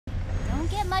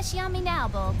mushy on me now,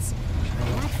 Bolts.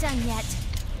 I'm not done yet.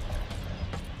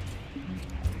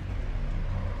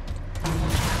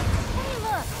 Hey,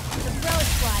 look! The Bro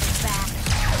Squad is back.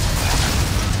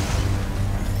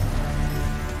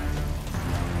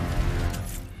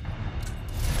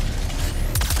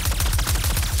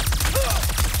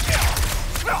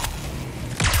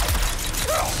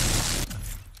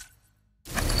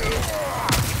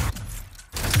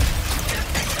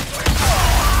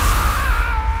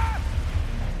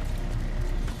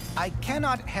 I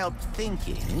cannot help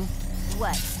thinking...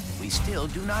 What? We still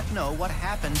do not know what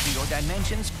happened to your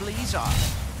dimension's Blizzard.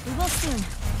 We will soon.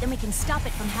 Then we can stop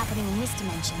it from happening in this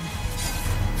dimension.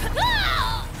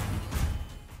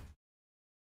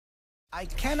 I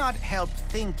cannot help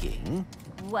thinking...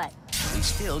 What? We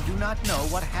still do not know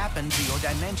what happened to your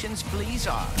dimension's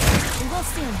Blizzard. We will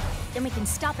soon. Then we can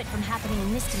stop it from happening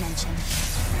in this dimension.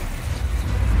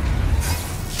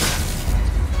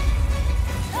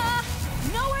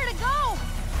 Nowhere to go!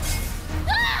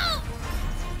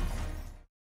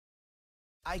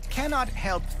 I cannot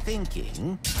help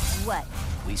thinking... What?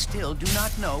 We still do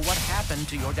not know what happened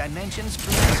to your dimension's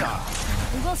Blizzard.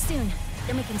 We will soon.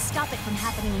 Then we can stop it from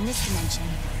happening in this dimension.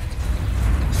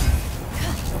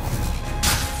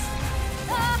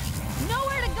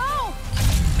 Nowhere to go!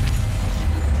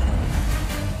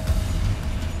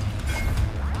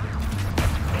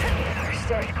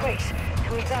 First earthquakes.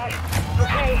 Turns out.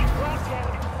 Okay,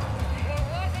 lockdown. It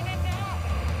wasn't enough.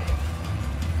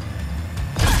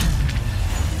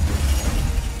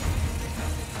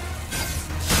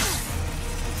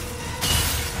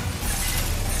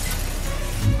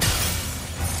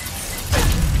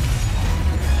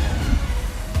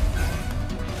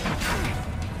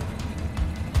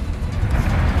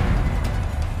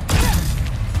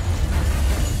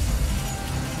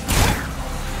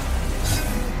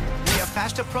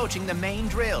 Fast approaching the main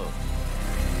drill.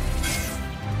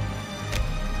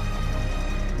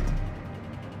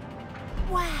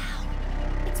 Wow!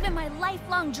 It's been my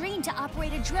lifelong dream to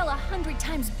operate a drill 100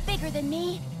 times bigger than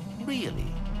me.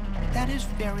 Really? That is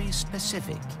very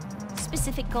specific.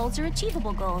 Specific goals are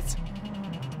achievable goals.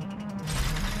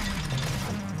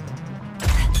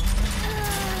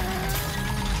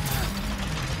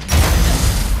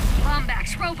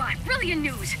 Lombax robot, brilliant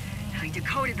news! I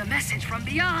decoded the message from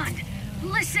beyond.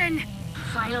 Listen!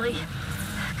 Finally,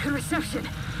 good reception.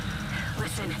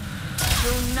 Listen,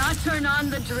 do not turn on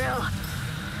the drill.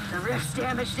 The rifts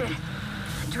damaged it.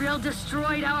 The drill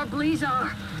destroyed our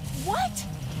Blizzard. What?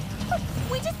 But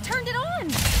we just turned it on!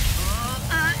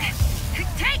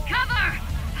 Take cover!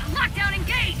 Lockdown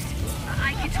engaged!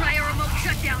 I can try a remote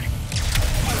shutdown.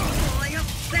 Boy, up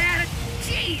that!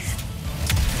 Jeez!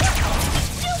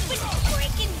 Stupid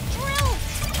freaking drill!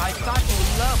 I thought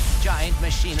you loved giant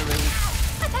machinery.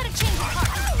 I've had a change of heart.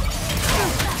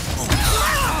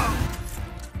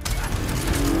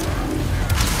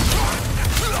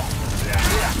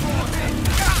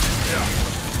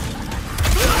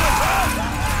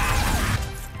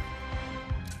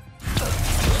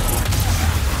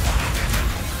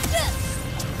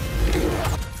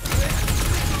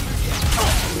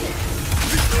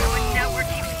 The network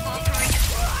keeps faltering.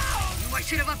 I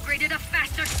should have upgraded a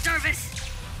faster service.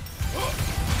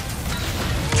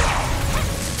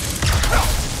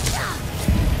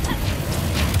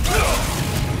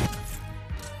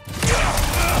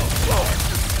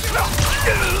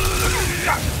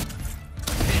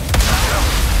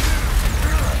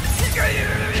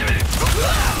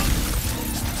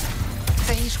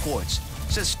 Phase quartz,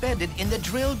 suspended in the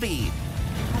drill bead.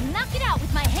 I'll knock it out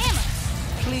with my hammer.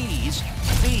 Please,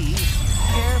 be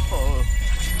careful.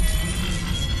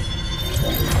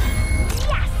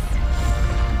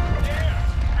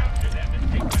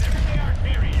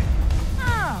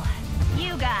 Oh,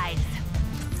 you guys.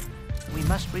 We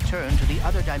must return to the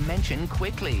other dimension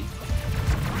quickly.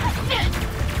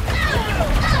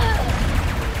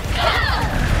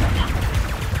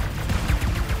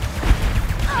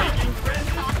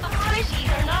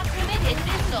 Squishies are not permitted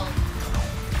missiles.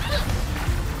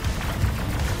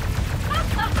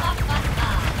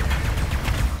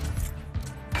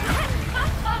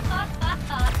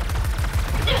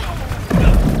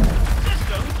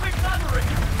 System recovery!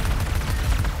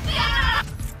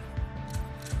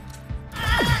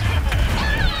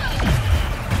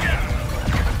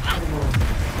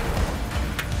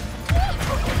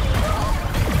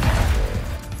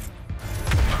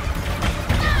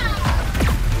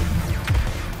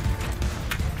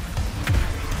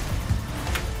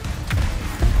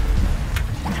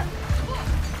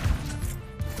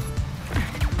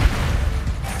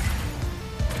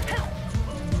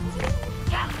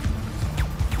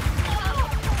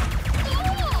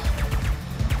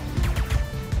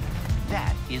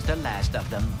 is the last of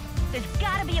them. There's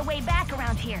gotta be a way back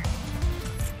around here.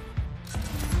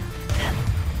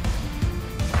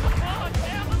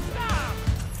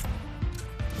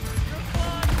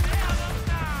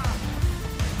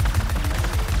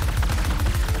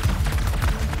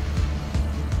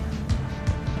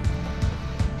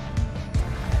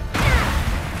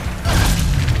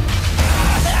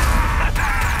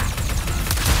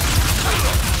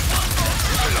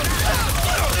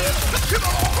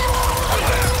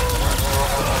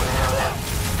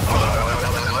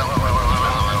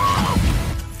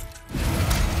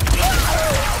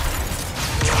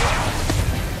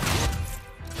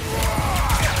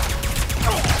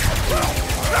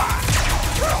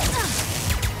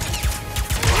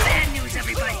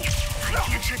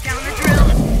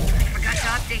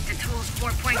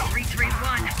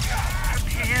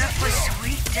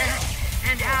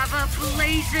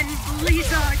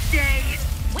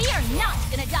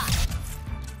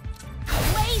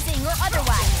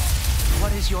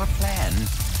 What is your plan?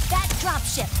 That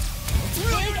dropship. It's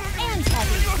big and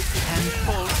heavy. And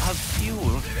full of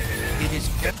fuel. It is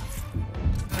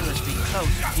perilously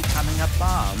close to becoming a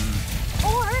bomb.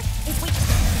 Or if we...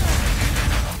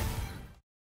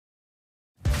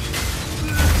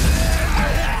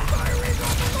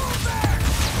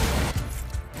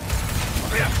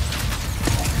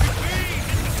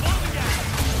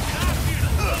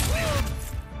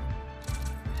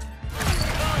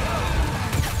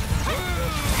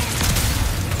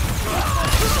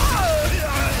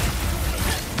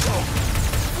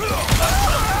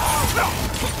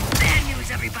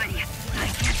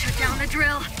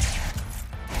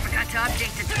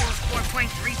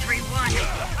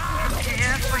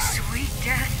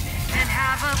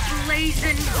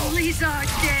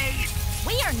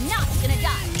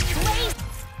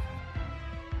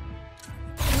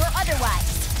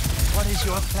 What is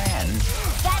your plan?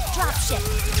 That dropship.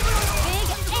 Big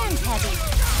and heavy.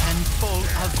 And full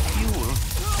of fuel.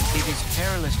 It is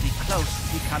perilously close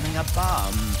to becoming a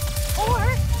bomb. Or,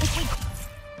 if we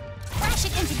crash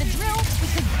it into the drill, we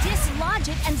could dislodge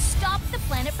it and stop the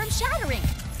planet from shattering.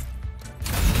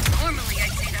 Normally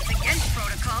I'd say that's against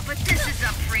protocol, but this is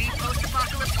a free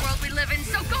post-apocalypse world we live in,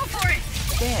 so go for it!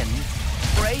 Then,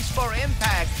 brace for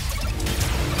impact.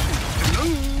 Hello?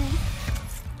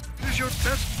 This is your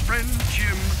best friend,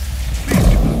 Jim. Please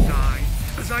do not die,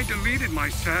 as I deleted my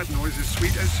sad noises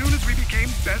suite as soon as we became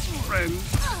best friends.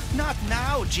 Not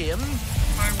now, Jim.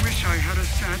 I wish I had a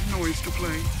sad noise to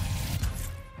play.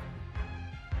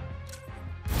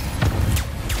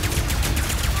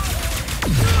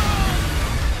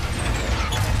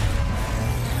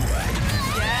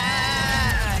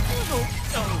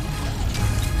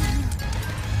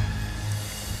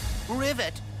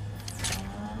 Rivet.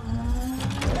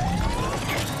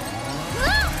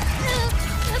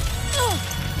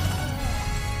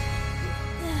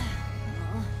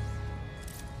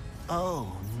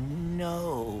 Oh,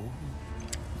 no.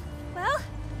 Well,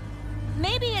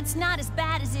 maybe it's not as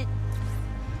bad as it...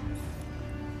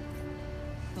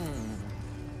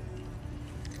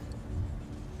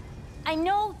 I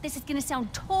know this is gonna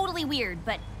sound totally weird,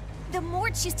 but the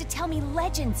Morts used to tell me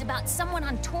legends about someone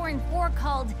on Torin 4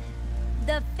 called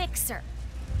the Fixer.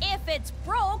 If it's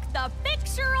broke, the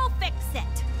Fixer'll fix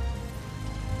it.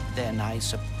 Then I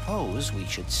suppose we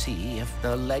should see if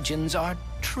the legends are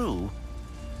true.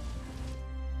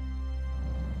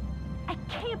 I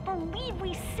can't believe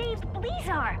we saved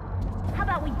Blizzard. How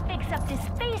about we fix up this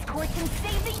space course and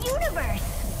save the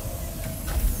universe?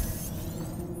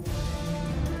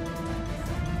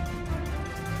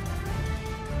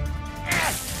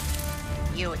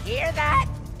 You hear that?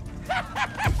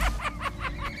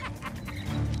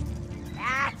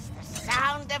 That's the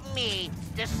sound of me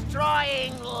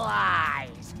destroying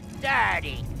lies.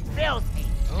 Dirty, filthy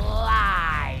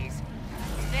lies.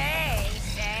 They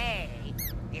say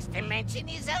this dimension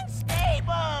is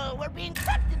unstable. We're being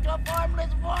sucked into a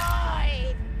formless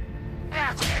void.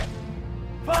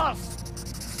 False.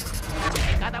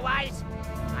 Think otherwise?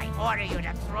 I order you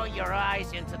to throw your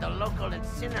eyes into the local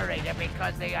incinerator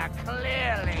because they are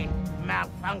clearly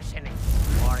malfunctioning.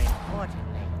 More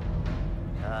importantly,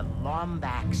 the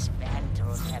Lombax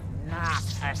Vandals have not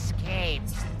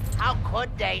escaped. How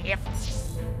could they if...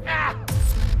 I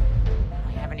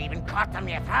haven't even caught them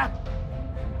yet, huh?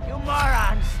 You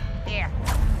morons! Here.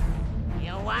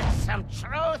 You want some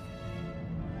truth?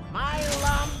 My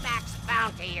Lombax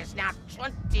bounty is now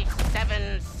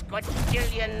 27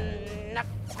 squadrillion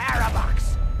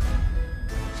Parabucks.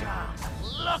 Just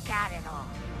look at it all.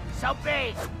 So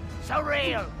big, so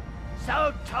real,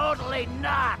 so totally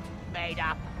not made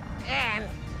up. And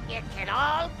it can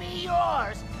all be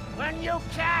yours when you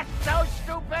catch those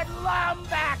stupid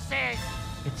Lombaxes!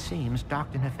 It seems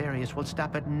Dr. Nefarious will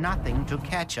stop at nothing to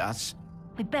catch us.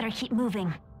 We better keep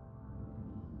moving.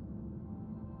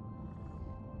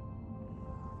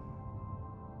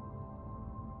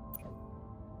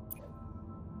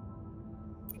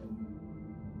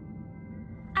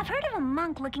 I've heard of a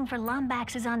monk looking for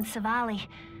Lombaxes on Savali.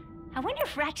 I wonder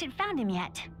if Ratchet found him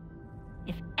yet.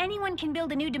 If anyone can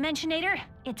build a new Dimensionator,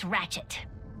 it's Ratchet.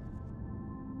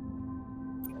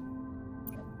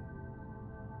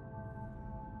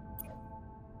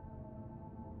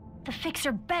 The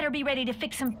Fixer better be ready to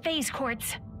fix some phase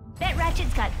quartz. Bet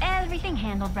Ratchet's got everything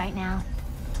handled right now.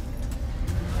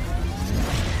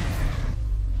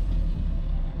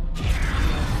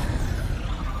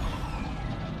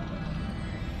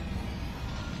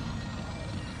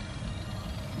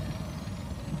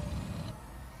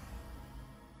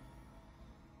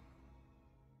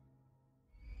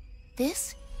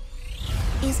 This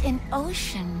is an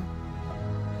ocean.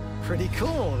 Pretty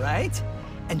cool, right?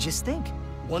 And just think,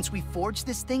 once we forge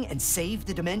this thing and save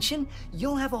the dimension,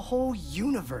 you'll have a whole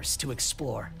universe to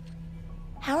explore.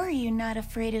 How are you not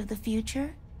afraid of the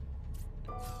future?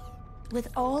 With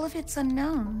all of its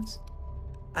unknowns.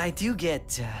 I do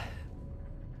get,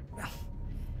 well,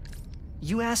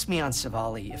 you asked me on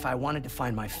Savali if I wanted to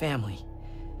find my family.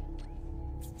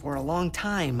 For a long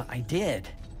time, I did.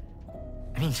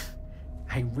 I mean,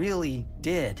 I really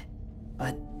did.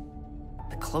 But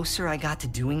the closer I got to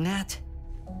doing that,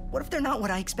 what if they're not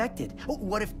what I expected?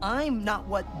 What if I'm not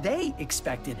what they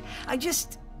expected?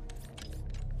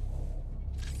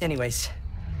 Anyways,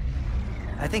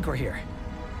 I think we're here.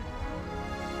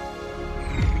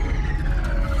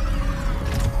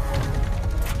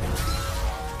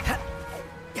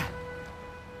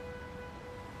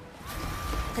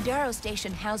 Kadaro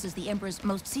Station houses the Emperor's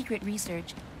most secret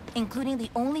research, including the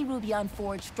only Rubion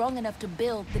forge strong enough to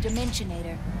build the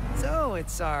Dimensionator. So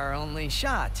it's our only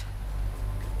shot.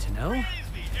 Good to know. Praise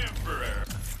the Emperor.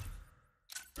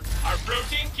 Our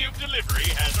protein cube delivery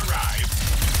has arrived.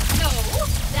 No,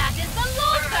 that is the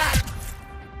Lombax!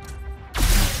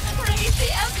 Praise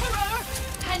the Emperor!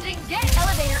 Pending gate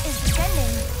Elevator is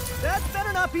descending. That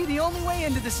better not be the only way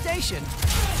into the station.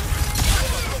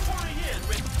 Pouring in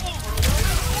with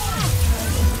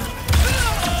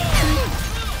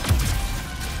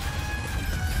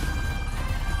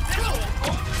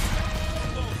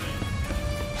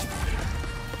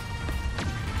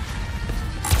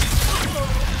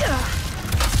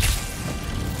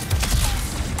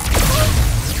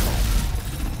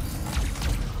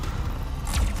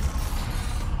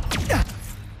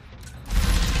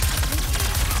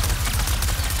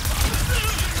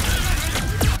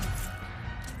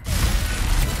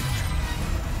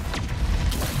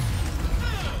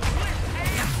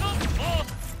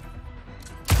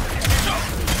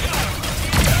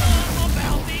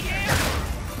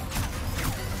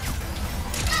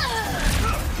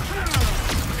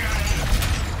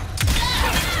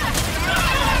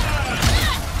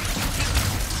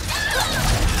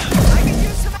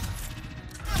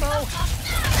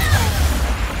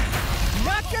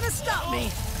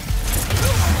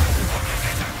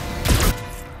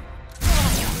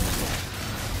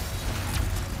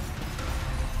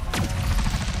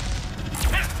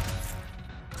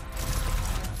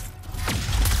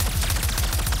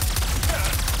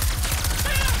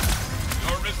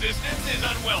resistance is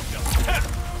unwelcome.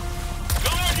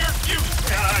 Guard your fuse!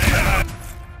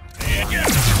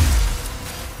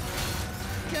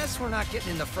 Guess we're not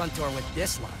getting in the front door with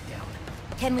this lockdown.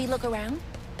 Can we look around?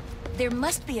 There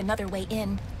must be another way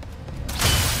in.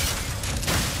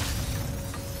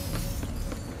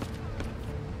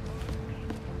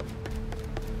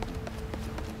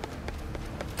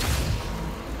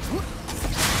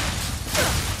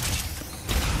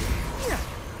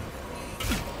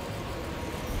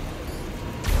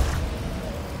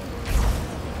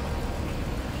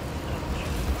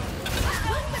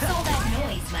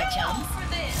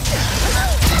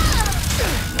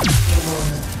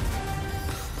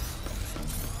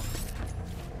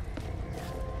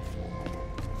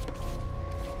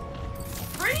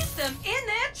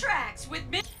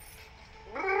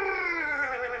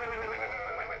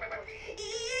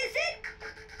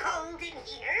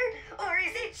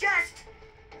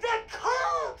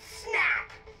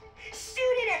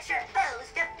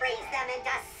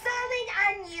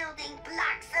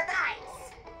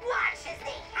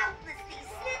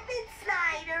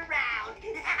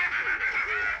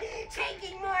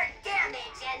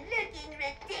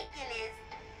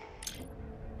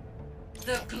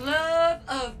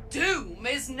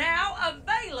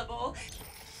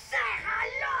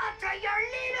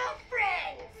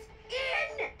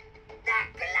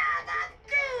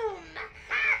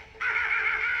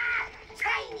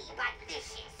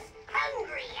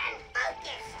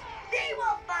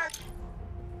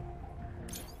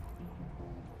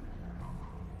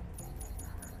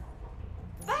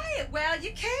 it while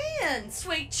you can,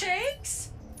 sweet cheeks.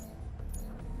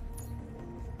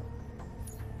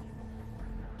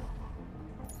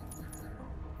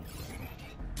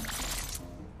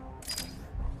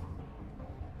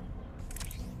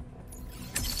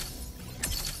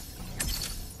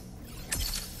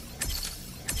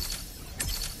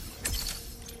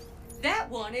 That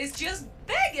one is just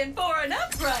begging for an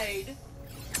upgrade.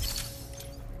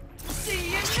 See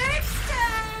you next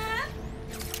time!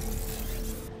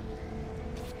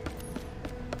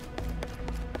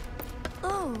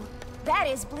 Ooh, that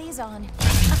is Blizon.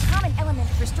 A common element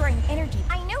for storing energy.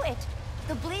 I knew it!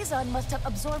 The Blizon must have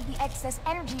absorbed the excess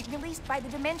energy released by the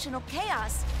dimensional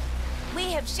chaos.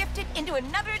 We have shifted into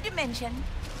another dimension.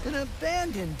 An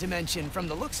abandoned dimension from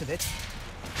the looks of it.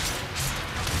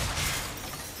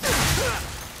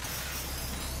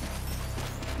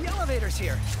 The elevator's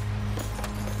here.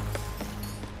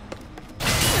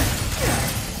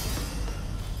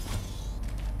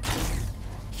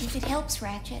 If it helps,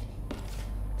 Ratchet,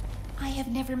 I have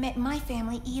never met my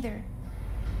family either.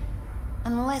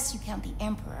 Unless you count the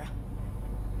Emperor.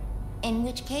 In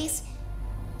which case,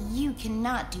 you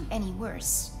cannot do any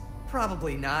worse.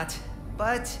 Probably not.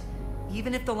 But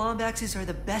even if the Lombaxes are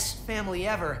the best family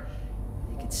ever,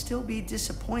 they could still be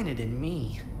disappointed in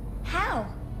me. How?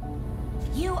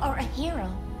 You are a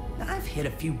hero. I've hit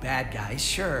a few bad guys,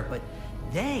 sure, but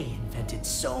they invented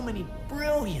so many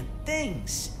brilliant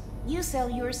things. You sell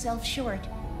yourself short.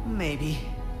 Maybe,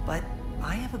 but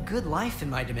I have a good life in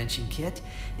my dimension, Kit,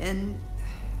 and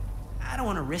I don't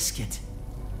want to risk it.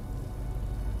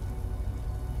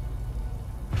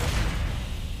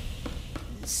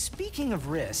 Speaking of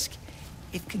risk,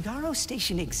 if Kandaro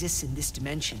Station exists in this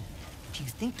dimension, do you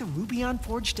think the Rubion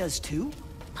Forge does too?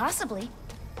 Possibly.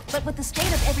 But with the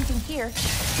state of everything here,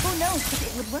 who knows if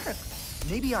it would work?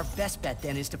 Maybe our best bet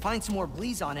then is to find some more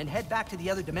Blizon and head back to the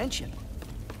other dimension.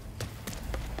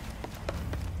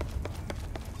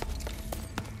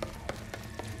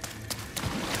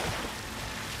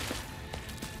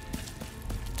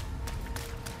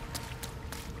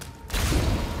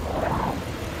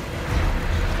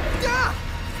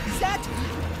 Is that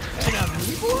an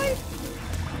Amoeboid?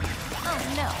 Oh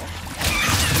no.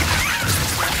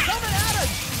 Coming at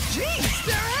us! Jeez,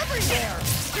 they're everywhere!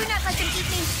 Do not let them eat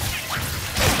me.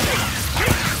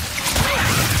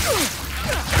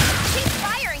 Keep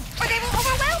firing, or they will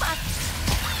overwhelm us.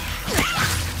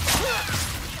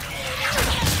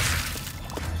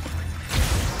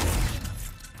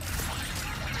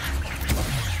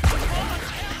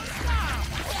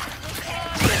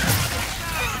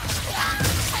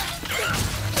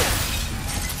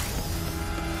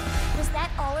 Was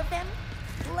that all of them?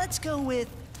 Let's go with...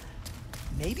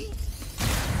 maybe?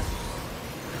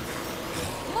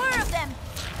 More of them!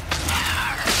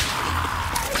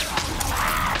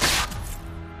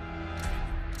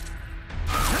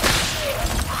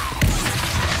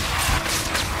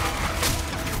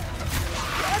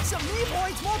 That's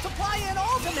Amoeboids multiply in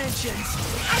all dimensions!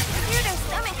 I can hear their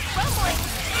stomachs rumbling.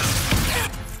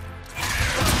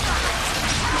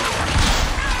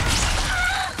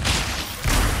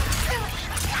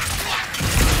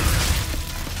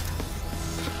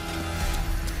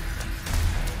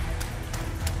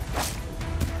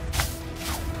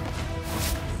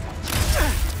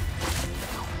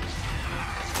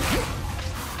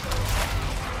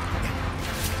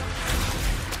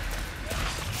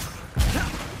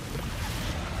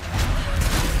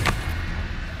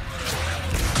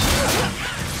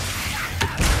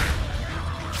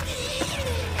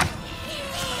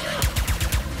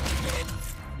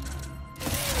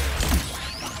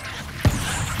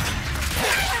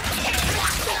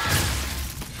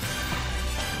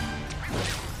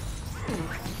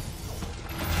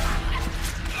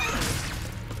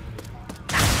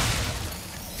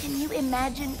 Can you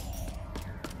imagine?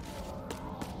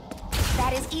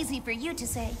 That is easy for you to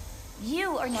say.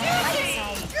 You are not my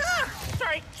side.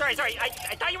 Sorry.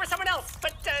 I thought you were someone else,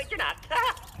 but you're not.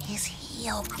 Is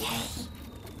he okay?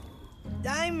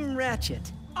 I'm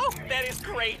Ratchet. Oh, that is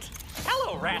great.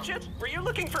 Hello, Ratchet. Were you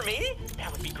looking for me?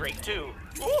 That would be great, too.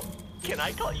 Ooh, can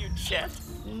I call you Chet?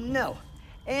 No.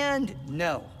 And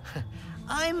no.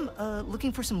 I'm,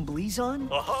 looking for some Blizon.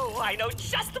 Oh, I know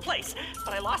just the place.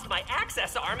 But I lost my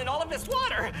access arm in all of this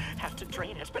water. Have to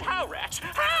drain it, but how, Ratch?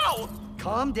 How?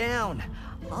 Calm down.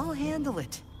 I'll handle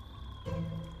it.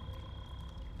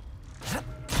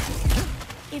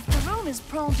 If the room is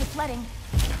prone to flooding,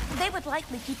 they would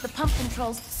likely keep the pump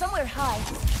controls somewhere high.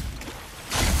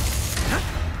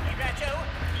 Hey, Ratcho,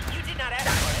 you did not ask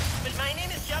for it, but my name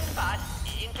is Junkbot,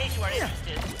 in case you are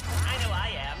interested. I know I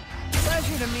am.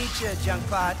 Pleasure to meet you,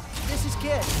 Junkbot. This is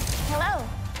Kid. Hello.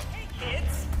 Hey,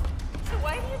 kids. So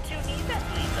why do you two need that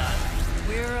Blizon?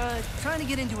 We're, trying to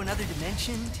get into another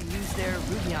dimension to use their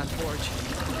Rubion forge.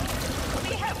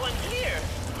 We have one here.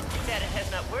 Too bad it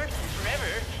has not worked in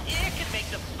forever. It could make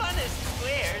the funnest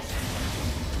squares.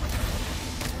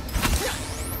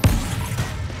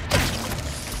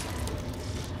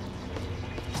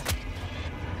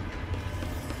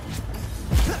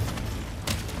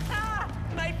 Ah!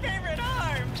 My favorite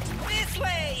arm! This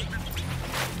way!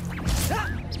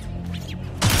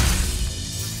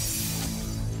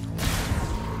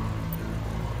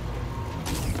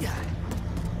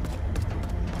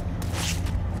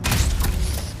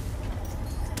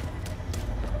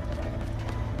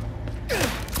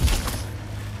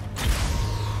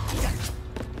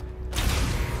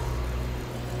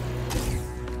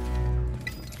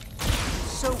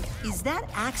 So, is that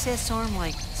access arm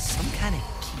like some kind of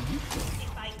key?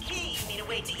 If by key you mean a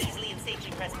way to easily and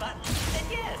safely press buttons, then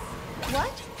yes.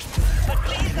 What? But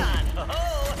Blizon,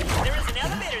 oh, there is an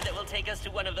elevator that will take us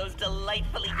to one of those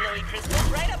delightfully glowy crystals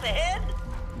right up ahead.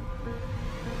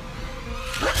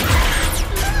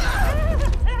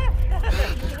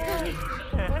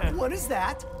 What is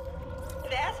that?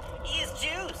 That is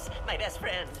Juice, my best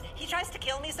friend. He tries to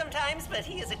kill me sometimes, but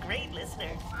he is a great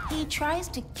listener. He tries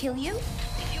to kill you?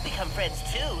 If you become friends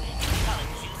too, you can call him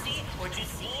Juicy, or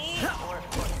Juicy,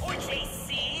 or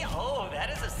JC. Oh, that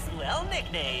is a swell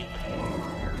nickname.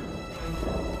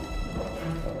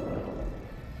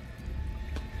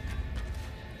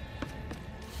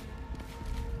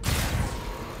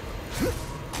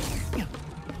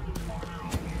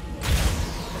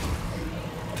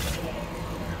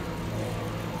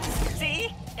 See?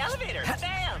 Elevator,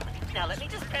 bam! Now let me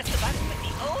just press the button with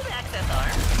the old access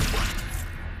arm.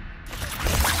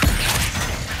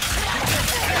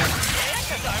 The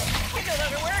access arm, it no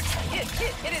longer works.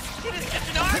 It is just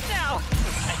an arm now.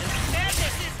 I understand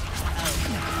this is...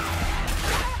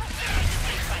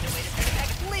 Find a way to turn it back.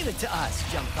 Leave it to us,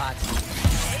 Jumpbot.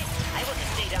 Okay, I will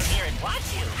just stay down here and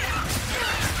watch you.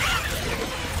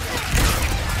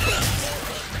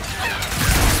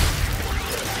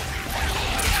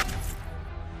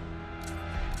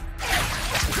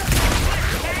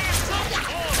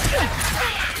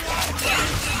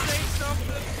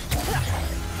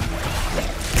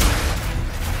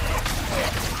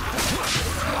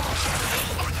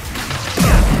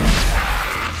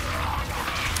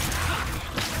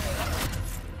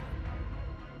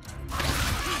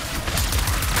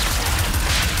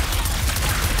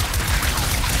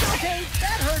 Okay,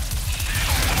 that hurt.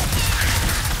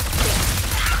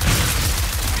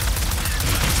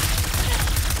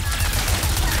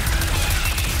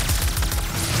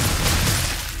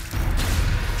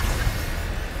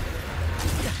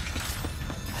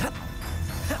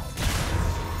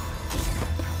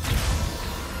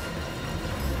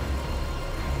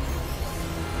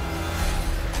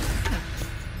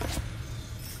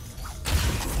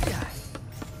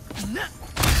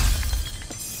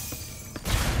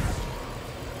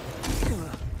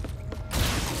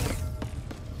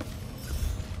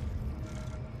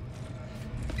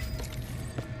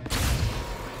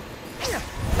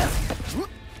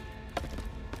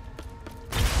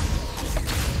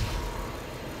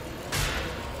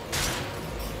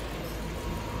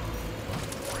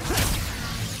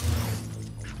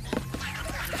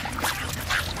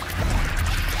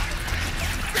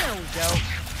 There we go.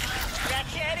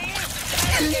 Ratchetty, let's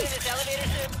get in this elevator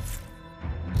soon.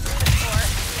 Or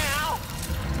now.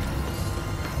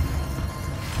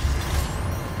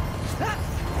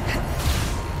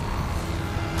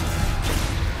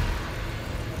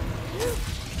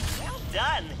 Well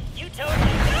done. You totally...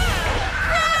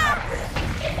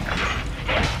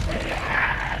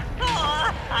 Aw,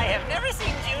 I have never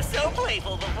seen you so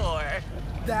playful before.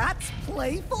 That's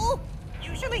playful?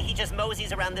 Usually he just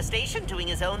moseys around the station doing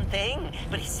his own thing,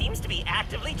 but he seems to be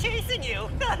actively chasing you.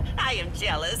 I am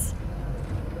jealous.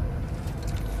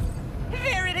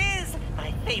 There it is!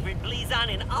 My favorite Blizon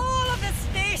in all of the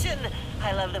station!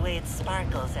 I love the way it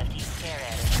sparkles after you stare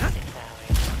at it for 6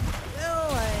 hours.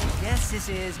 Well, I guess this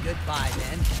is goodbye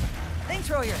then. Thanks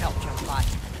for all your help, Jumpbot.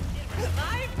 It was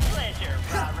my pleasure,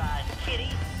 Rah-Rah Kitty.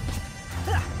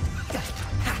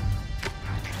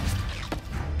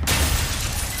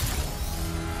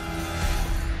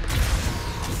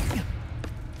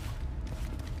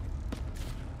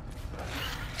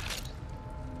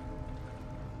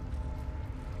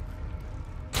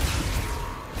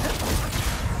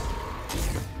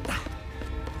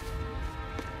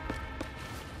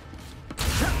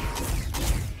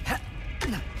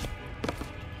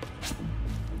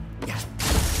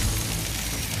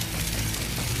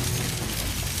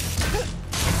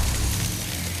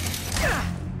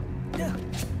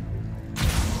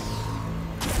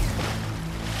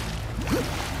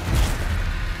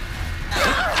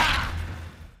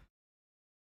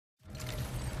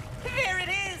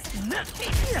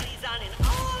 Favorite Blizon in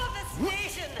all of the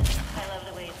station. I love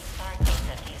the way it sparkles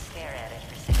after you stare at it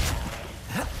for 6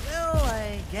 hours. Well,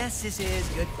 I guess this is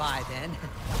goodbye then.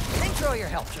 Thanks for all your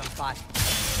help, Jumpbot.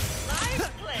 My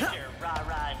pleasure,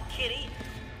 Rah-Rah and Kitty.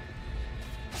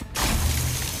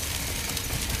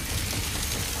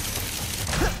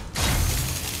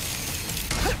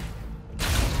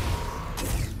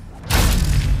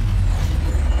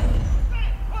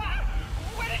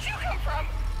 Where did you come from?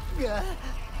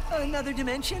 Another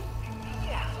dimension?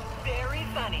 Yeah, very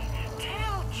funny.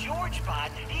 Tell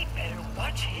GeorgeBot he better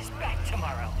watch his back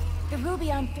tomorrow. The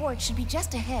Rubion Forge should be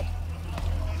just ahead.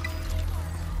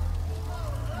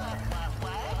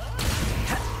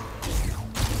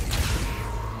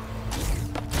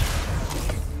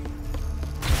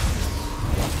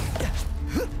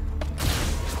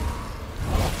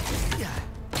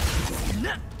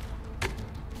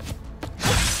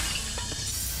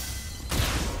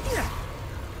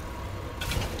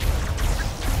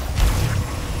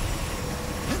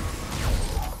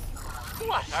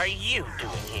 What are you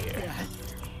doing here?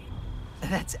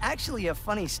 That's actually a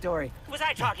funny story. Was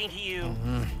I talking to you?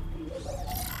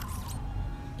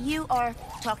 You are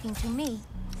talking to me.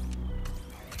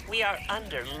 We are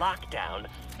under lockdown.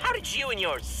 How did you and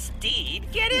your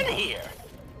steed get in here?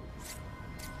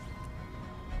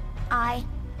 I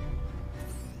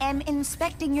am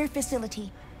inspecting your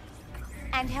facility.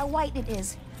 And how white it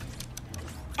is.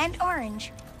 And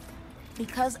orange.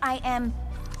 Because I am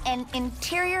an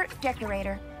interior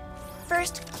decorator.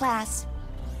 First class.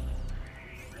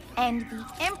 And the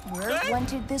Emperor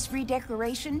wanted this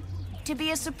redecoration to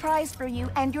be a surprise for you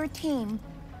and your team.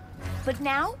 But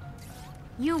now,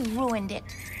 you ruined it.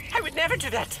 I would never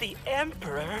do that to the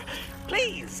Emperor.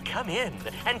 Please come in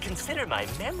and consider my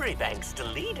memory banks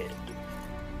deleted.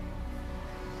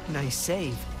 Nice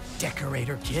save,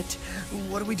 Decorator Kit.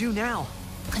 What do we do now?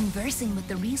 Conversing with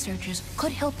the researchers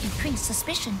could help decrease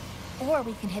suspicion. Or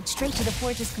we can head straight to the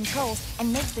Forge's controls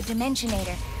and make the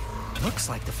Dimensionator. Looks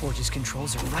like the Forge's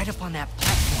controls are right up on that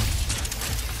platform.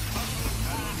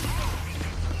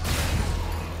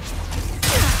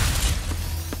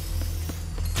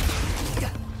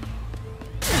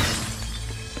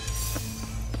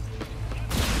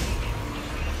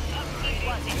 It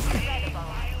was incredible.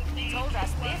 He told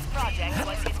us this project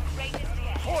was his greatest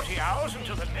yet. 40 hours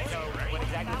until the next. So, what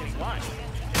exactly did he want?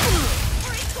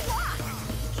 We're in Kawhi.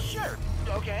 Sure,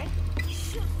 okay.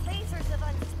 Shoot lasers of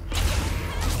unspeakable.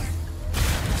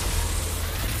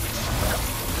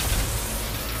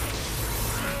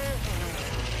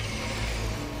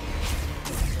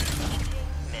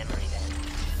 Memory then.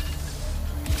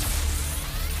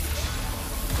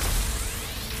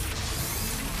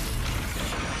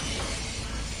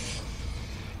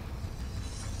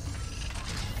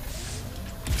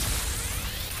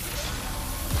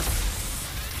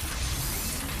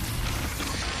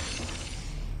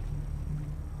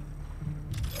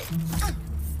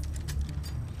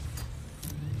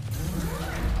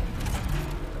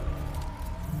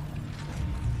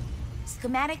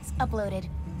 Schematics uploaded.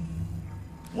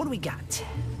 What do we got?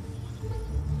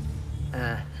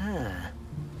 Uh-huh.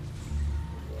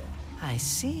 I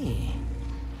see.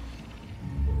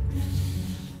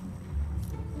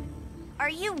 Are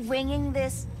you winging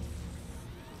this?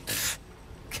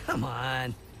 Come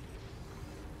on.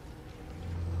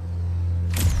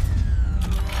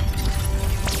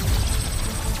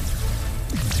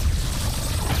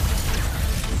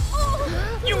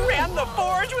 You ran the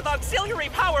forge with auxiliary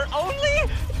power only?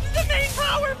 The main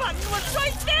power button was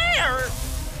right there!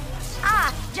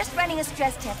 Ah, just running a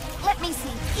stress test. Let me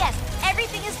see. Yes,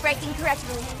 everything is breaking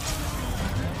correctly.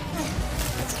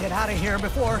 Let's get out of here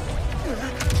before...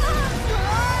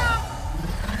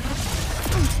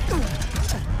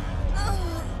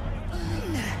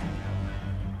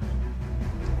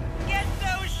 Get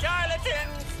those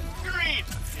charlatans!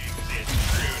 Greetings,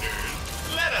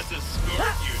 intruders. Let us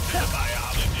escort you to the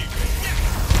biology bay.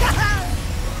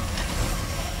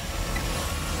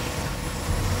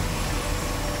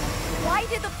 Why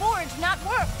did the forge not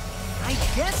work? I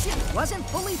guess it wasn't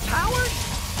fully powered?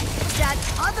 That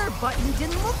other button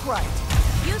didn't look right.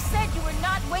 You said you were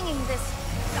not winging this.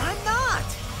 I'm not.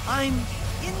 I'm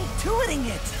intuiting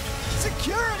it.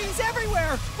 Security's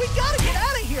everywhere. We gotta get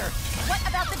out of here. What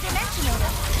about the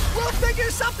Dimensionator? We'll figure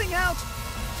something out.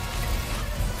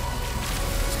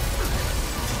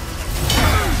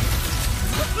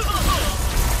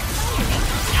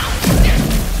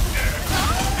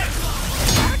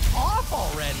 Back off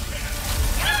already.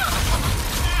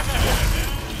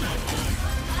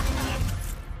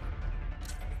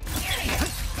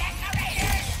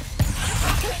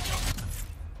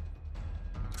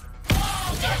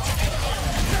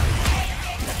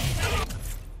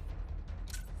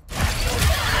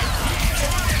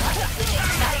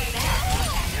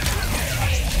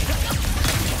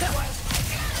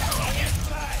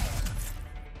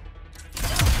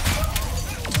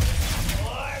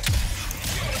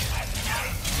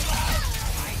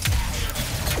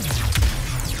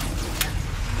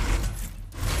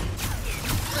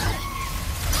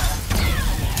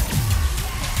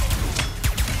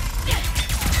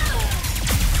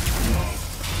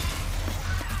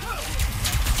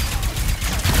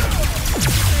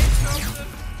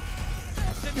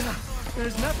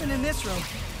 There's nothing in this room.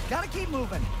 Gotta keep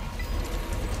moving.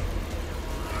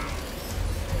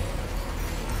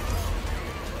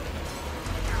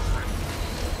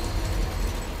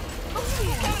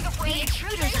 The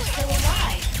intruders are still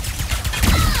alive.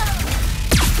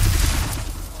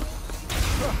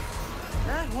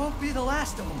 That won't be the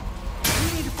last of them.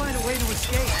 We need to find a way to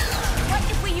escape. What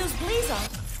if we use Bleezon?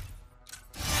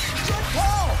 Good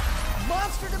call!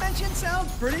 Monster Dimension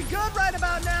sounds pretty good right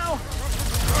about now.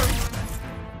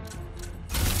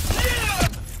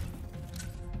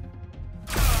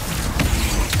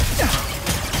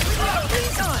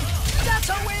 Bleezon! That's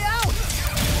our way out!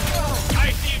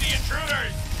 I see the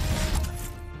intruders!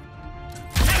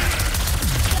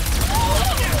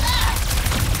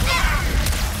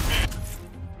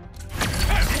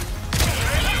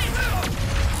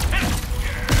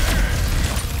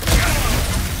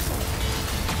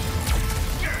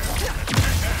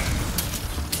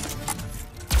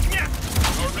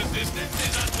 Your resistance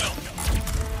is unwelcome.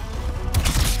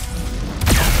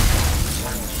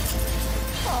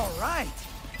 All right.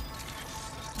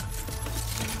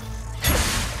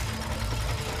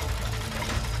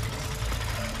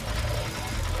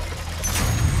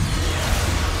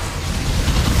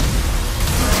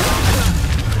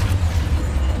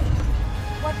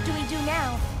 What do we do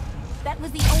now? That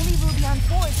was the only ruby on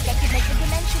Forge that could make the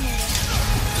Dimensionator.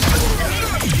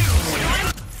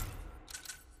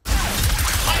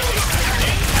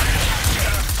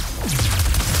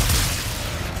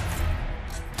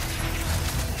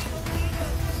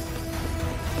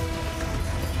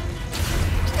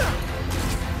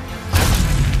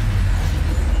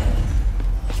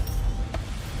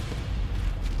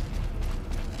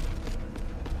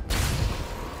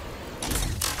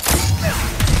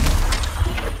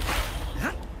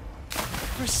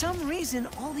 For some reason,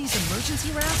 all these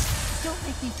emergency routes don't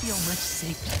make me feel much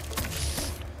safer.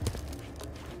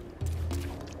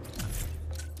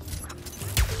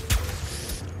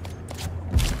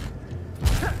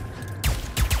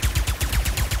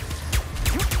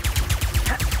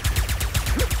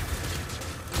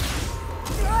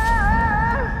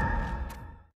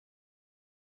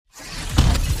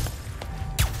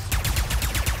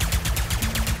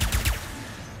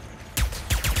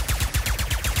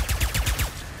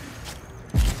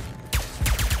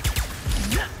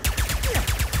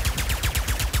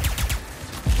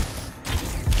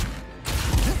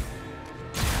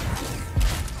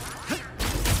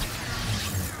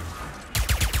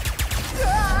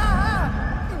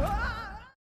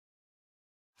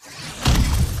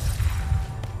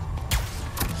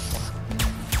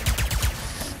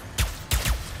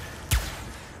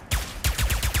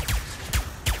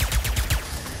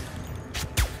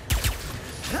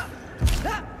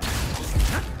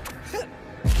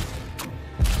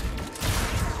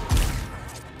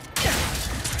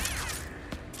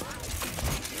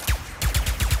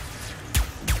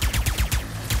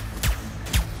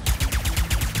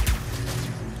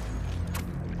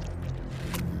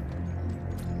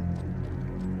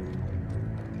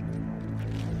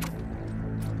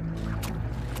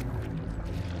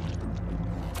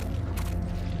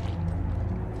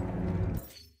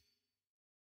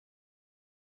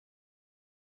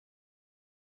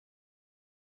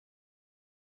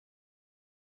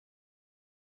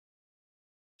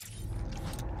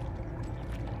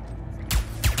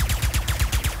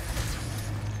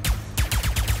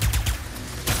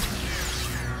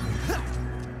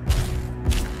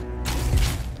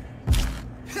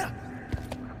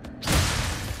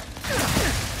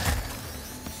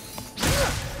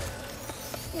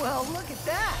 Well, look at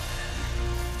that!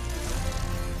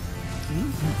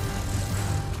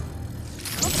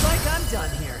 Looks like I'm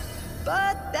done here.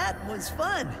 But that was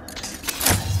fun.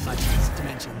 As much as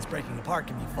dimensions breaking apart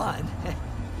can be fun.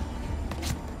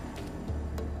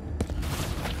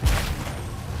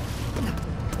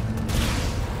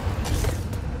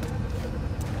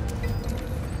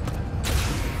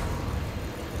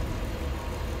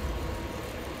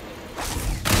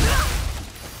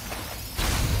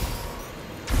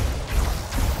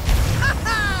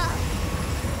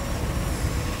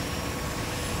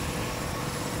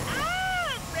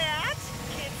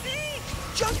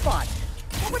 Junkbot!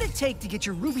 What would it take to get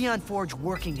your Ruby on Forge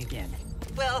working again?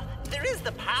 Well, there is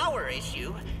the power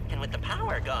issue. And with the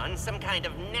power gone, some kind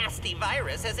of nasty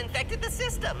virus has infected the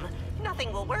system.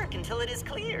 Nothing will work until it is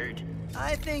cleared.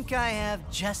 I think I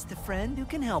have just the friend who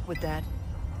can help with that.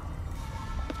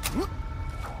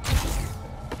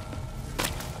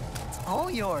 It's all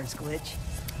yours, Glitch.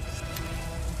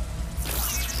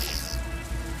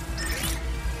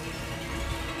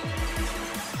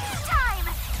 Time!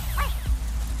 Wait,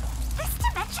 this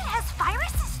dimension has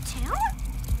viruses too?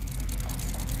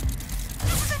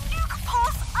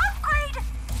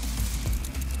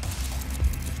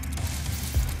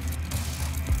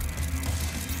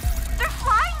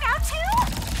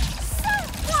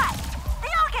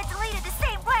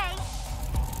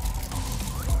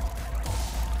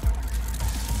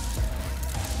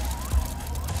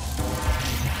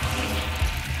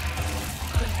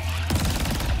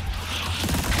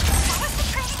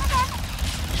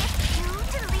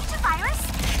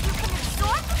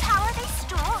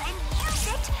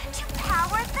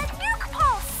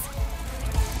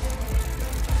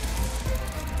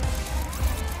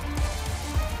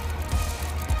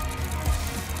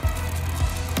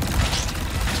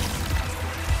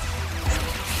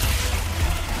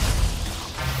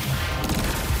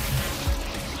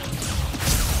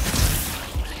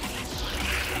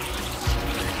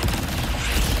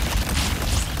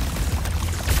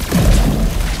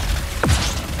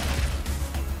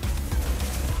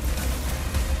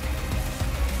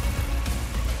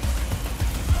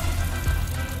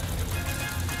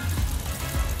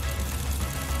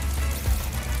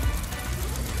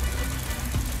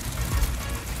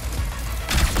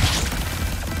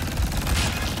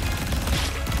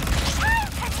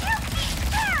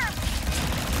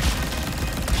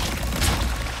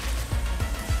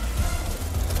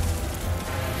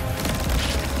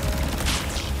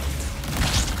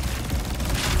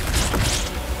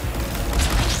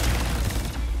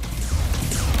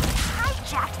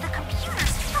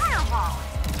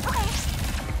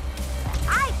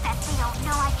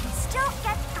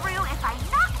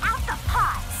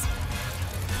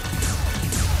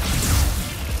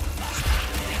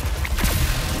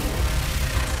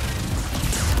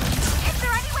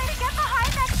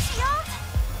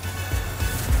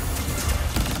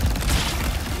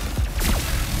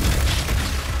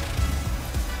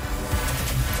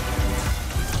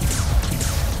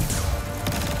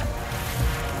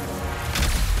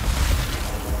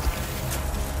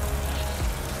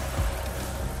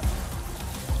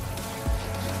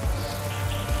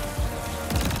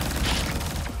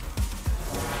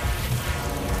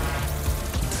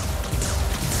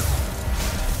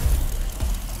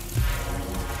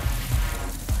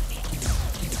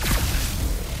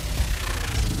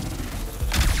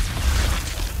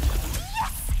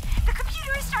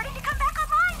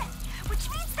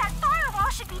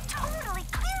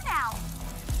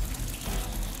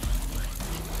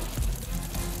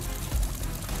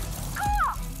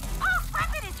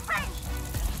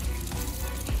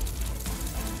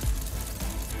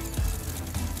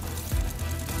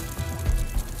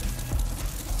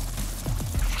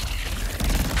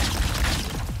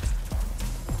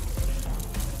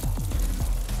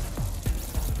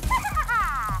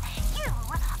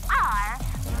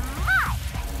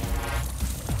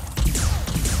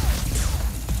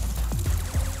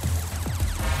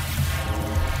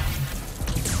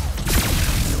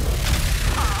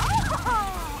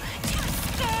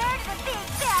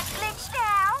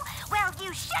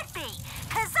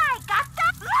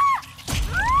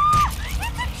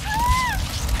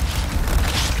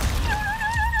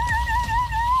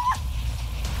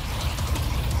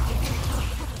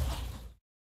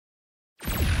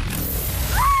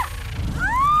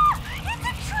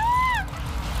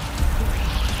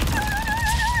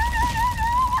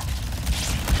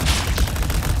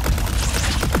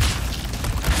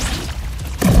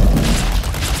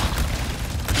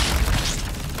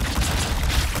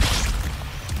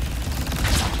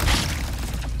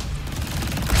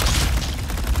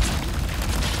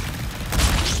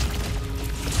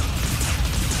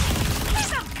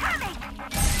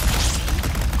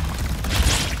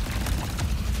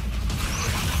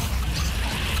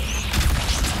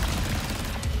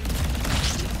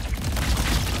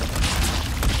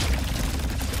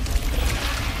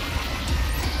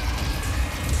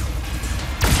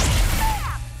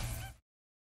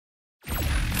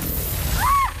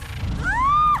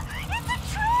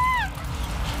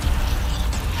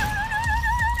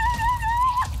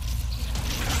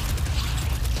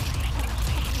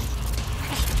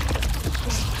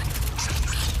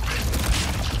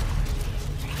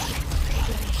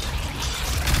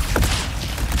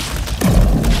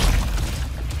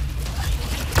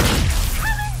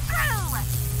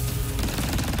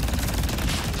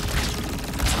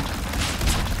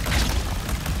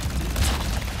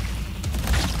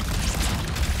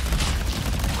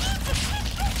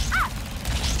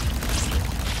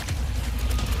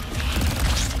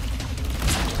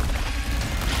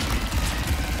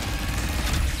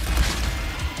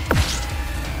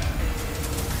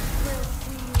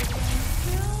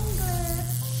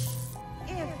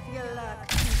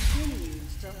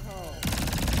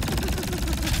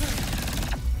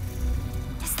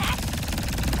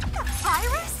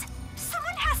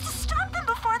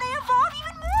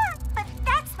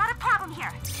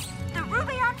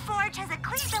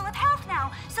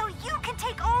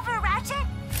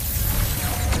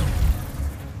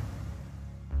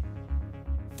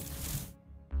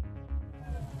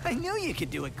 I knew you could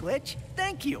do it, Glitch.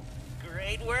 Thank you.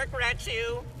 Great work,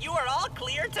 Ratchu. You are all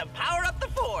clear to power up the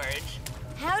forge.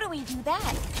 How do we do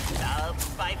that?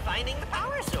 By finding the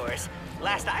power source.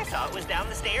 Last I saw it was down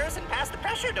the stairs and past the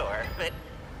pressure door, but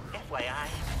FYI,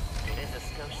 it is a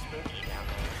skosh spooky down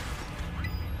there.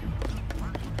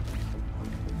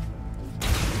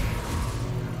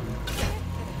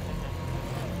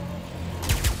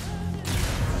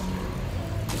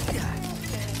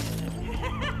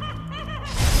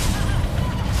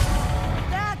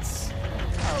 That's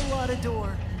a lot of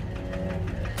door.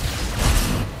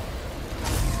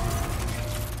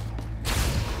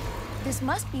 This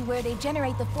must be where they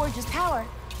generate the forge's power.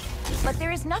 But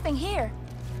there is nothing here.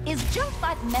 Is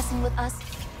Junkbot messing with us?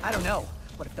 I don't know,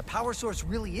 but if the power source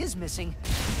really is missing,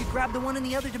 we could grab the one in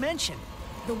the other dimension.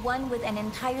 The one with an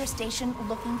entire station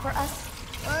looking for us?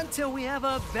 Until we have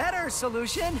a better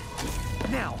solution.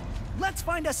 Now, let's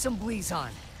find us some Blizon.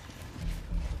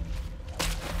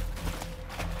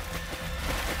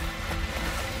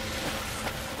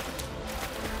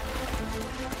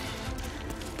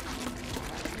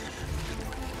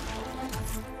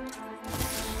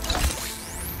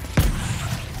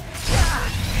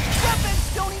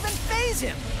 Weapons don't even faze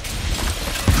him!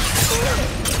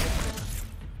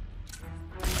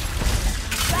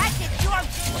 Ratchet, you're...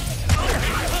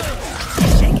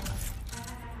 Shake it!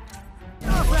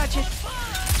 Off, Ratchet!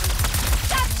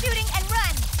 Stop shooting and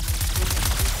run!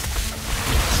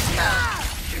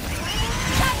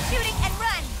 Stop shooting and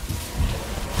run!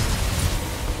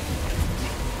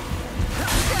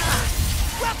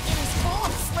 It is full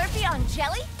of Slurpee on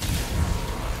jelly?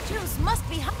 Juice must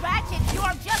be hot. Ratchet, you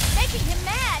are just making him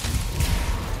mad!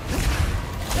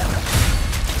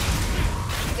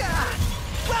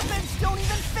 Weapons don't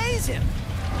even faze him!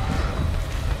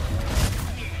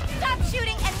 Stop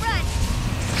shooting and run!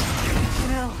 You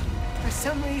know, for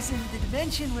some reason, the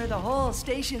dimension where the whole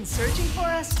station's searching for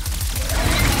us...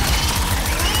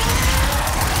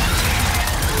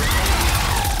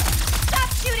 Stop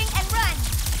shooting and run!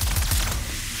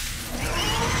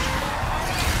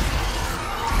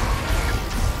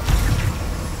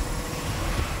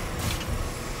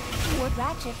 Lord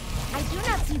Ratchet, I do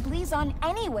not see Blizon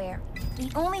anywhere.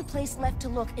 The only place left to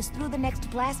look is through the next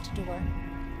blast door.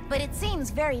 But it seems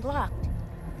very locked.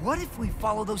 What if we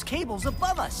follow those cables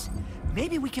above us?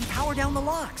 Maybe we can power down the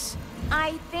locks.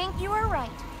 I think you are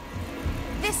right.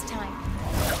 This time.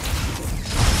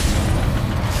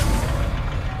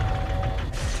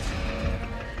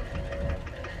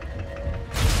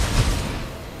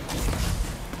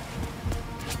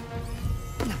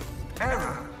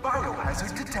 Error.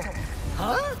 Biohazard detected.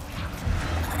 Huh?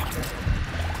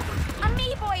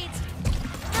 Amoeboids!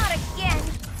 Not again!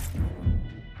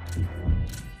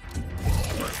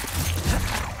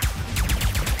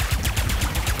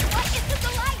 What is the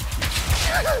delight?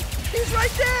 He's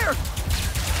right there!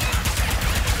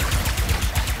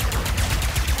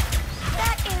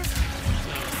 That is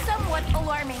somewhat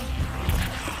alarming.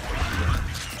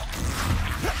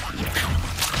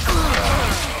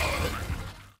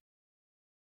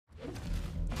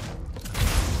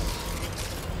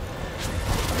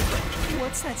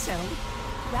 What's that sound?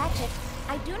 Ratchet,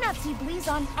 I do not see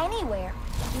Blizon anywhere.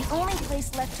 The only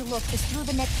place left to look is through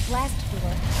the next blast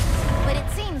door. But it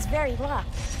seems very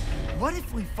locked. What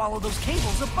if we follow those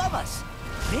cables above us?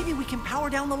 Maybe we can power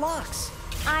down the locks.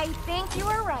 I think you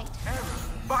are right. Error.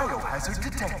 Biohazard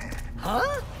detected.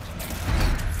 Huh?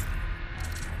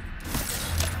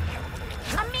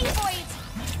 Amoeboids!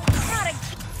 Not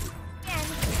again!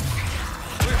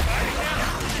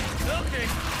 Okay.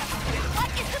 What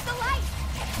is the delight?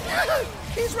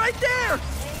 He's right there!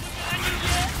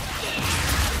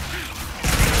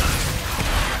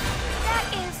 That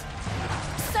is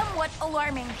somewhat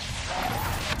alarming.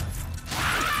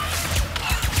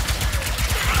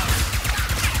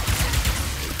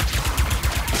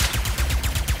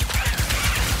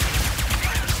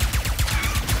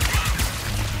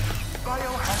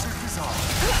 Biohazard resolved.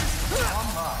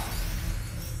 Online.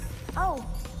 Oh,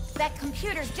 that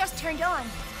computer just turned on.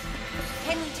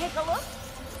 Can we take a look?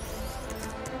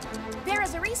 There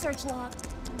is a research log.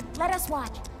 Let us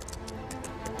watch.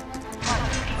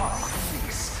 Pilot log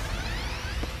released.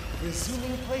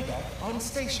 Resuming playback on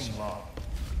station log.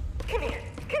 Come here!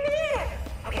 Come here!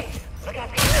 Okay, look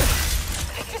up here.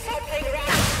 I just had playing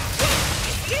around.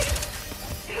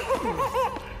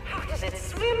 How does it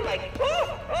swim like...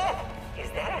 Oh! Is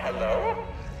that a hello?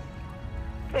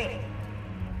 Wait,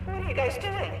 what are you guys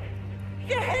doing?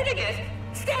 You're hurting it!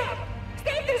 Stop!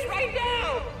 Stop this right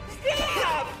now!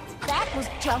 Stop! That was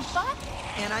Junkbot?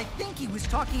 And I think he was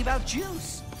talking about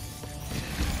juice.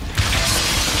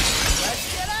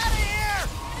 Let's get out of here!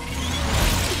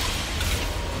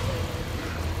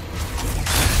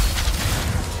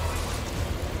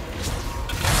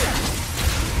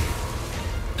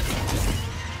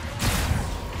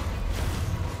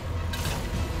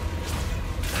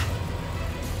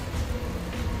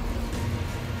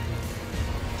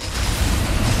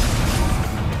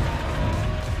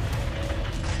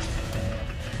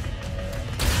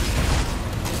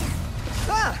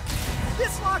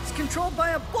 controlled by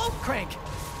a bolt crank.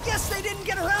 Guess they didn't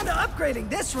get around to upgrading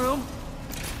this room.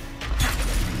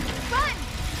 Run!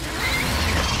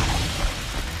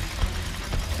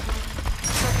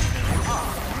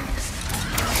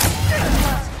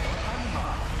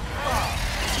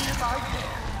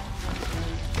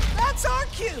 That's our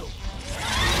cue.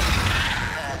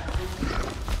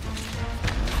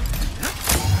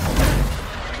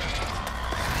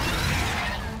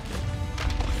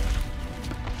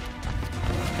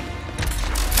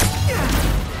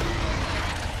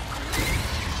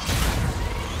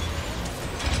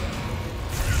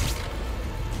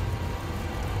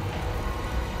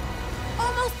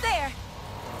 Almost there.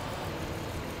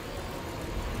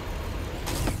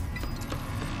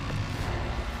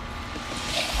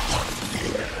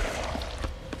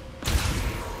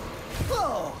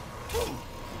 Oh.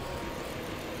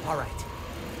 All right.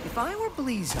 If I were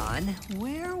Blizon,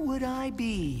 where would I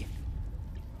be?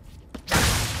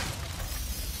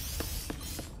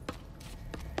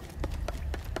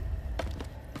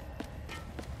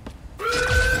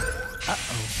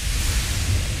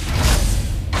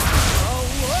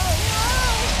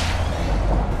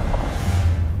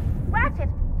 Ratchet,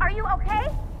 are you okay?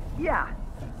 Yeah.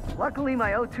 Luckily,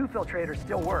 my O2 filtrator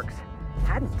still works.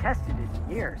 Hadn't tested it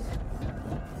in years.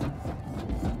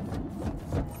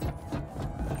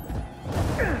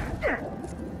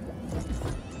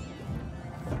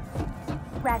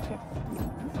 Ratchet,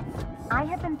 I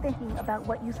have been thinking about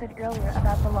what you said earlier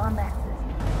about the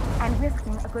Lombaxes and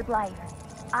risking a good life.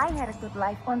 I had a good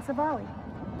life on Savali.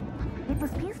 It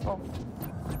was peaceful,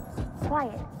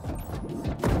 quiet,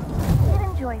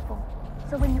 even joyful.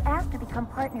 So when you asked to become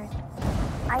partners,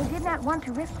 I did not want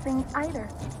to risk things either.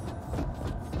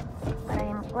 But I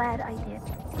am glad I did.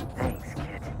 Thanks,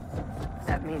 kid.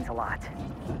 That means a lot.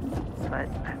 But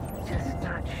I'm just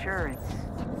not sure it's...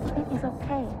 It is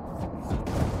okay.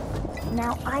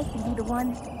 Now I can be the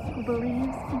one who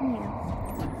believes in you.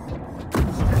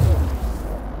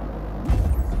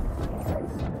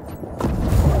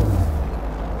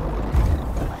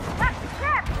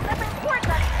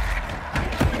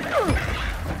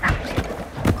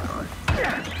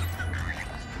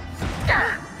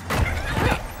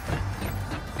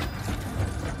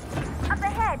 Up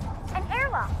ahead, an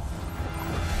airlock.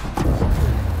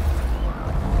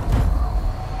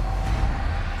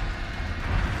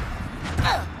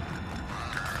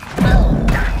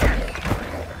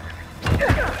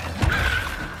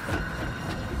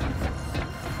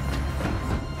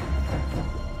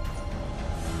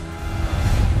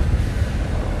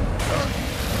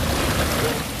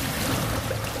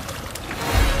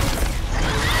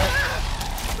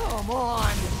 Come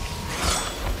on!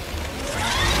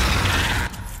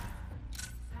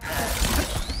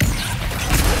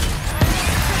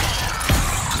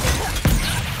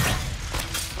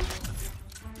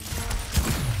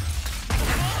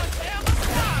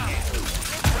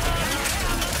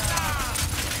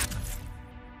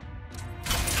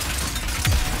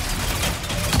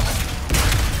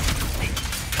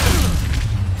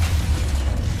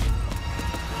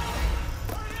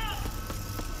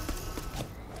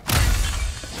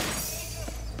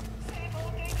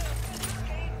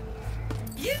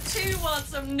 You two want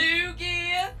some new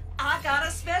gear? I got a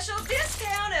special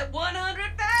discount at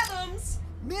 100 fathoms.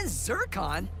 Ms.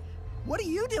 Zircon? What are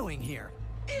you doing here?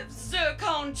 If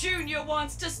Zircon Jr.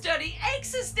 wants to study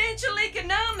existential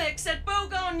economics at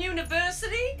Bogon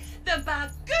University, then by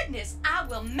goodness, I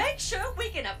will make sure we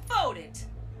can afford it.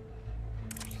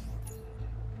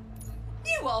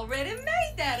 You already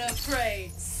made that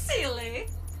upgrade, silly.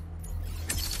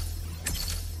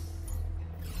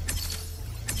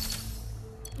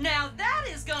 Now that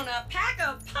is gonna pack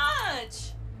a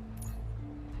punch!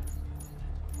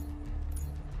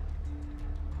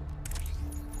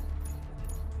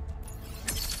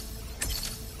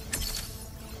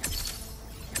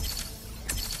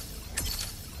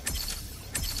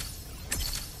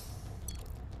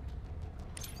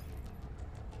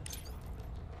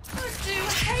 I do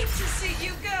hate to see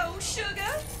you go, sugar.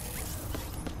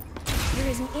 There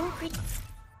is an increase.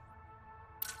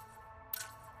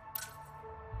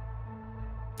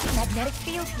 Magnetic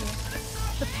field here.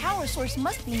 The power source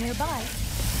must be nearby.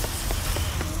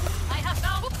 I have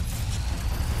found...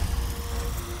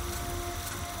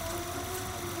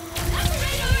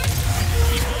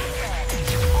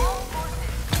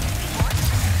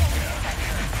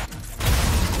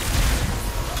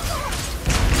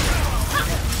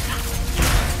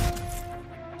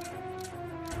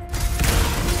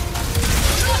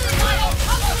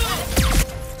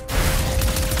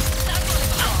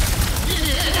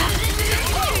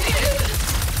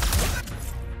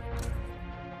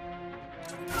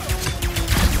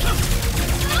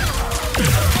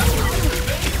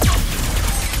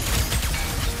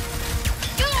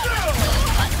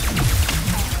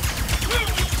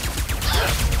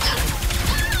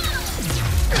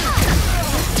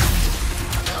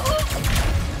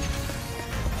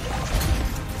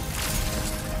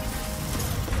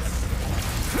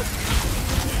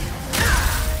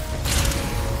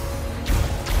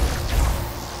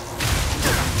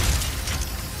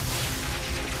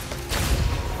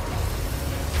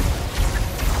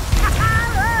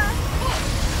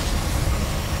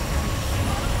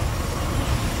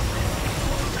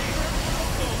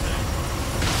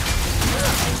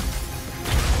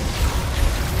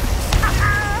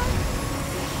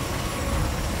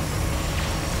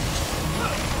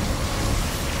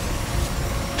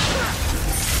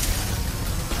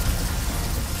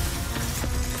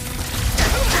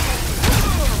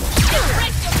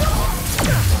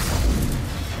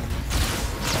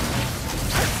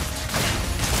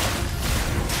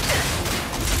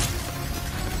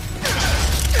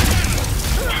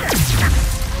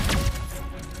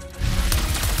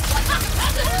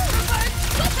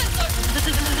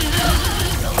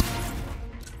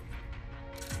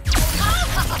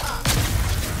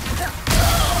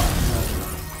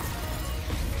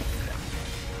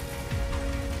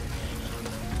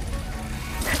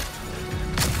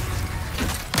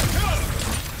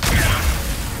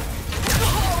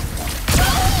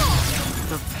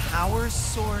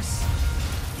 source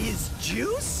is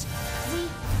juice?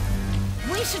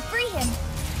 We should free him.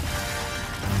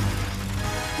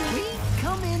 Can we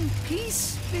come in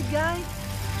peace, big guy?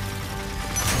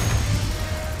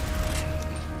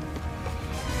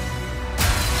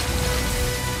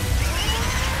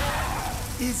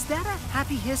 Is that a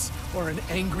happy hiss or an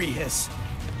angry hiss?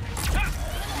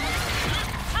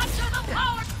 Capture the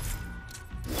power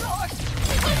source!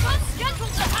 It was not scheduled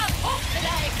to have hope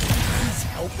today! He's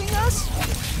helping us?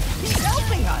 He's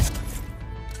helping us!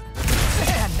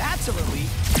 Man, that's a relief.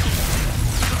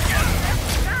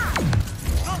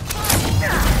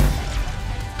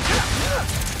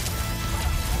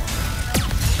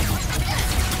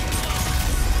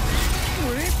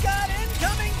 We've got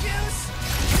incoming juice!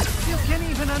 You can't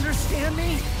even understand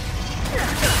me?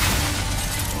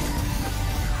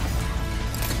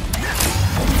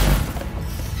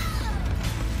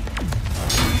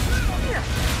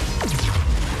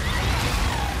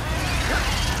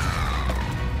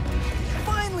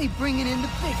 Finally bringing in the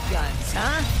big guns,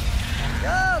 huh?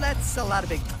 Oh, that's a lot of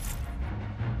big guns.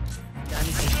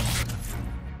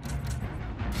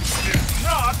 It's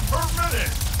not permitted!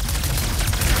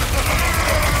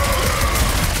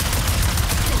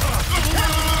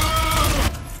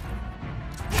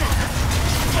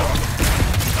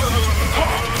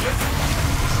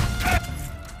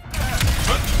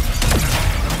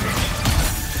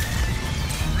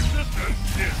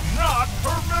 Resistance is not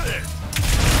permitted!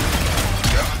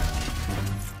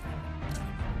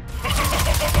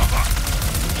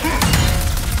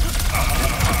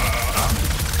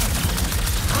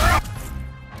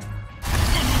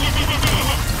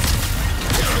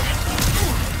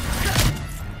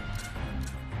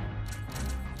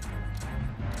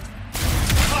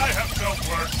 I have no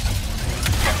words.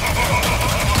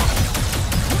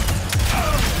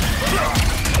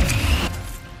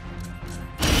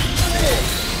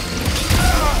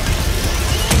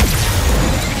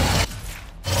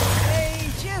 Hey,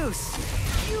 Juice!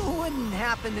 You wouldn't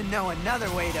happen to know another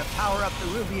way to power up the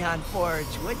Rubion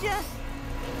Forge, would ya?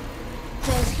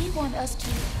 Does he want us to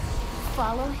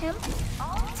follow him?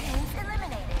 All teams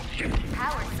eliminated.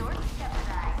 Power source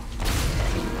jeopardized.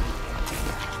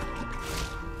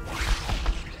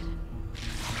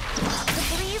 The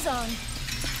Blizon.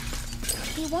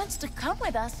 He wants to come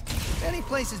with us. Any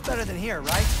place is better than here,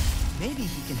 right? Maybe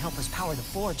he can help us power the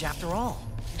forge after all.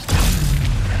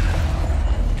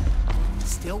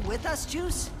 Still with us,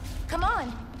 Juice? Come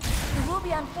on. The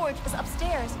Rubion Forge is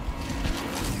upstairs.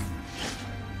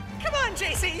 Come on,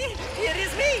 JC! It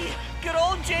is me! Good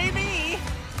old JB!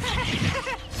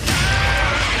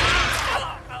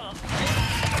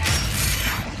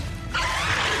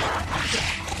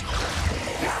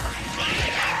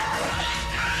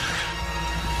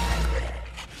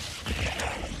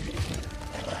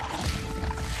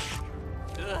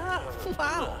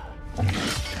 Wow!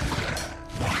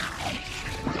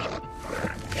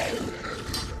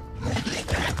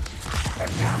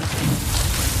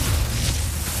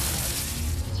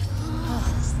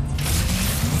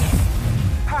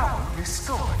 Power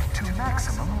restored to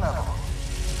maximum level.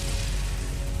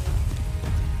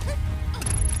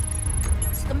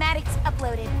 Schematics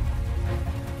uploaded.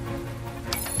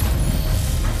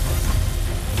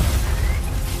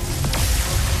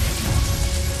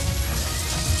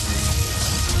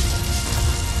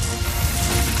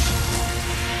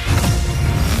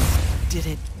 Did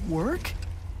it work?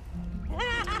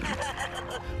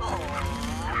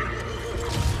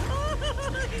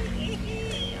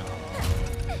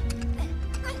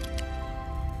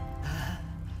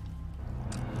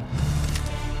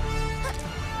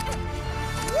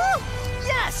 Woo!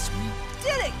 Yes! We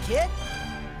did it, kid!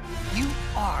 You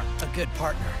are a good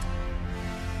partner.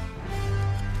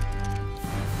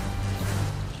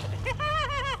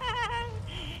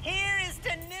 Here is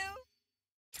to new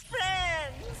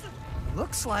friends!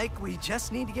 Looks like we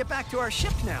just need to get back to our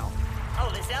ship now.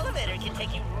 Oh, this elevator can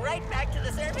take you right back to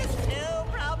the surface, no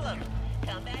problem.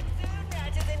 Come back soon,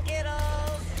 Ratchets and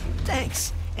Kittles!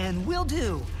 Thanks, and will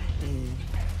do.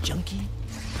 Junkie?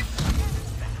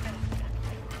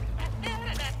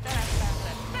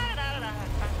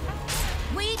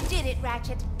 We did it,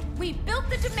 Ratchet. We built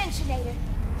the Dimensionator.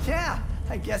 Yeah,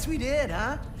 I guess we did,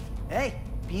 huh? Hey,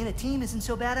 being a team isn't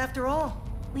so bad after all.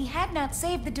 We had not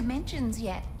saved the dimensions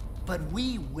yet. But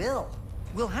we will.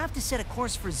 We'll have to set a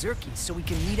course for Zerky so we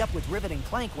can meet up with Rivet and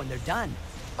Clank when they're done.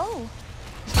 Oh.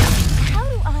 How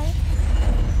do I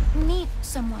meet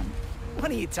someone? What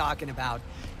are you talking about?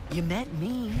 You met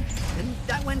me, and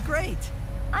that went great.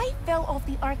 I fell off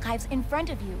the archives in front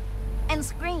of you and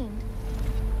screamed.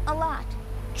 A lot.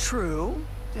 True.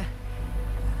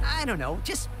 I don't know,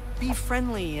 just Be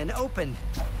friendly and open.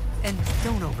 And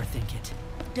don't overthink it.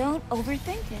 Don't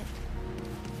overthink it.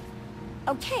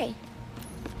 Okay.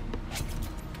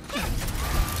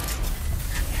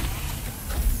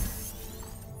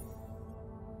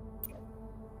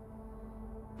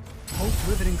 Hope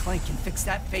Ratchet Clank can fix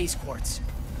that phase quartz.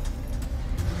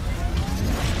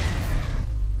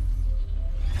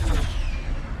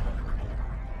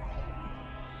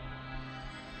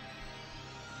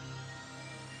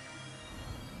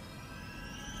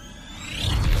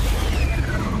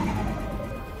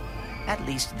 At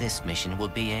least this mission will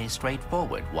be a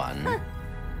straightforward one. Huh.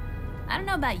 I don't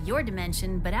know about your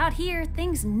dimension, but out here,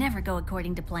 things never go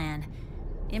according to plan.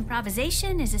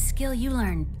 Improvisation is a skill you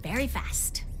learn very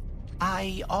fast.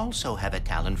 I also have a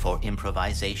talent for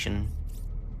improvisation.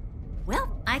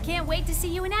 Well, I can't wait to see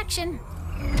you in action.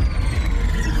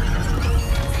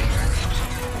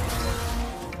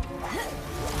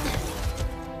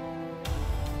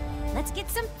 Let's get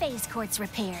some phase quartz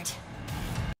repaired.